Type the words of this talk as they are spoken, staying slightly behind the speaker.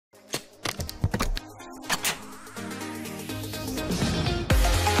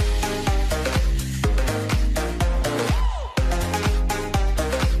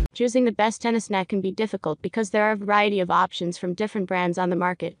Choosing the best tennis net can be difficult because there are a variety of options from different brands on the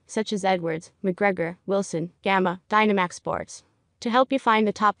market, such as Edwards, McGregor, Wilson, Gamma, Dynamax Sports. To help you find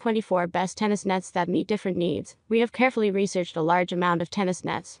the top 24 best tennis nets that meet different needs, we have carefully researched a large amount of tennis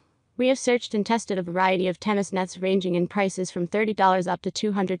nets. We have searched and tested a variety of tennis nets ranging in prices from $30 up to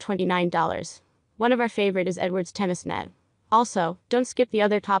 $229. One of our favorite is Edwards Tennis Net. Also, don't skip the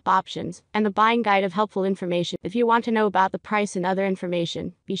other top options and the buying guide of helpful information. If you want to know about the price and other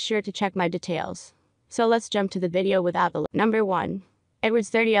information, be sure to check my details. So let's jump to the video without the Number 1.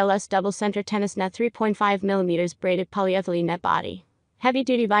 Edwards 30LS Double Center Tennis Net 3.5mm braided polyethylene net body.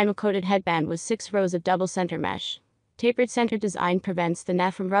 Heavy-duty vinyl-coated headband with 6 rows of double center mesh. Tapered center design prevents the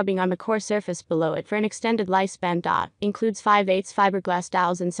net from rubbing on the core surface below it for an extended lifespan. Includes 5/8 fiberglass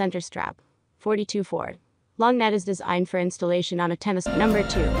dowels and center strap. 42 Ford. Long net is designed for installation on a tennis. Number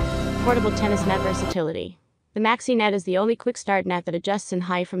 2. Portable tennis net versatility. The Maxi Net is the only quick start net that adjusts in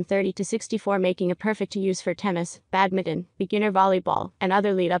height from 30 to 64, making it perfect to use for tennis, badminton, beginner volleyball, and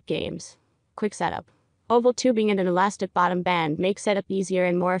other lead-up games. Quick setup. Oval tubing and an elastic bottom band make setup easier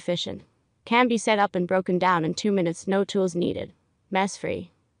and more efficient. Can be set up and broken down in 2 minutes, no tools needed. Mess-free.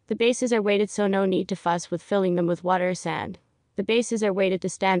 The bases are weighted, so no need to fuss with filling them with water or sand. The bases are weighted to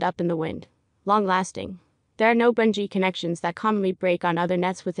stand up in the wind. Long-lasting. There are no bungee connections that commonly break on other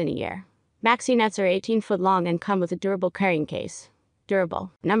nets within a year. Maxi nets are 18 foot long and come with a durable carrying case.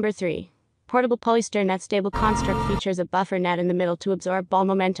 Durable. Number 3. Portable polyester net stable construct features a buffer net in the middle to absorb ball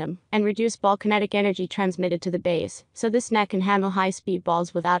momentum and reduce ball kinetic energy transmitted to the base, so this net can handle high-speed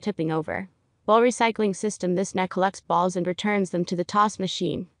balls without tipping over. Ball recycling system. This net collects balls and returns them to the toss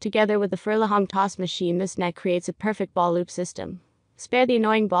machine. Together with the Furlong toss machine, this net creates a perfect ball loop system. Spare the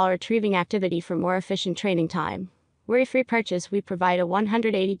annoying ball retrieving activity for more efficient training time. Worry-free purchase. We provide a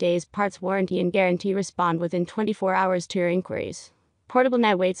 180 days parts warranty and guarantee respond within 24 hours to your inquiries. Portable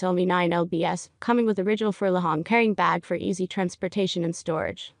net weights only 9 lbs, coming with original Furlong carrying bag for easy transportation and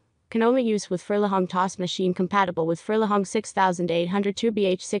storage. Can only use with Furlong toss machine, compatible with Furlong 6802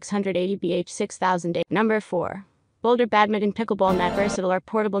 BH 680 BH 6008. Number 4. Boulder Badminton Pickleball Net versatile. Our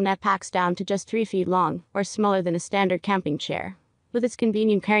portable net packs down to just 3 feet long, or smaller than a standard camping chair. With its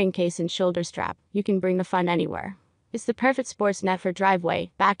convenient carrying case and shoulder strap, you can bring the fun anywhere. It's the perfect sports net for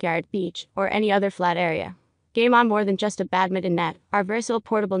driveway, backyard, beach, or any other flat area. Game on. More than just a badminton net, our versatile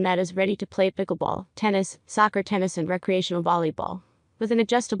portable net is ready to play pickleball, tennis, soccer, tennis, and recreational volleyball. With an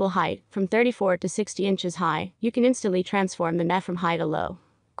adjustable height, from 34 to 60 inches high, you can instantly transform the net from high to low.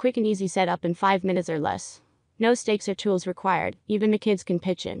 Quick and easy setup in 5 minutes or less. No stakes or tools required, even the kids can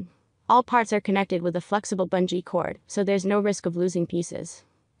pitch in. All parts are connected with a flexible bungee cord, so there's no risk of losing pieces.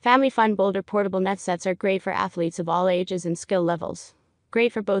 Family fun. Boulder portable net sets are great for athletes of all ages and skill levels.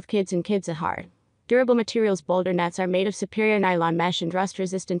 Great for both kids and kids at heart. Durable materials. Boulder nets are made of superior nylon mesh and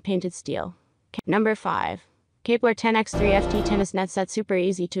rust-resistant painted steel. Number 5. Kapler 10x3 FT Tennis Net Set. Super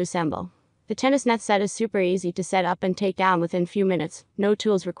easy to assemble. The tennis net set is super easy to set up and take down within few minutes, no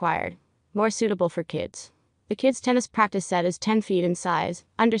tools required. More suitable for kids. The kids tennis practice set is 10 feet in size,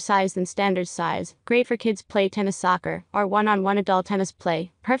 undersized than standard size, great for kids play tennis, soccer, or one-on-one adult tennis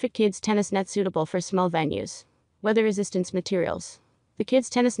play. Perfect kids tennis net suitable for small venues. Weather resistance materials. The kids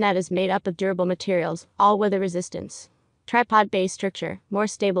tennis net is made up of durable materials, all weather resistance. Tripod-based structure, more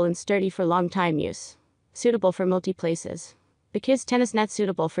stable and sturdy for long time use. Suitable for multi-places. The kids tennis net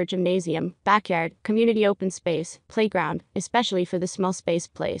suitable for gymnasium, backyard, community open space, playground, especially for the small space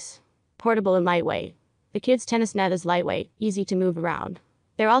place. Portable and lightweight. The kids tennis net is lightweight, easy to move around.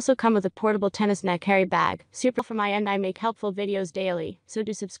 They also come with a portable tennis net carry bag. Super. From my end, I make helpful videos daily, so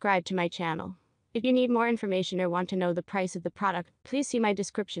do subscribe to my channel. If you need more information or want to know the price of the product, please see my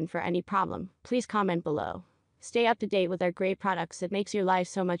description. For any problem, please comment below. Stay up to date with our great products. It makes your life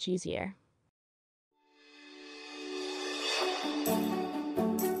so much easier.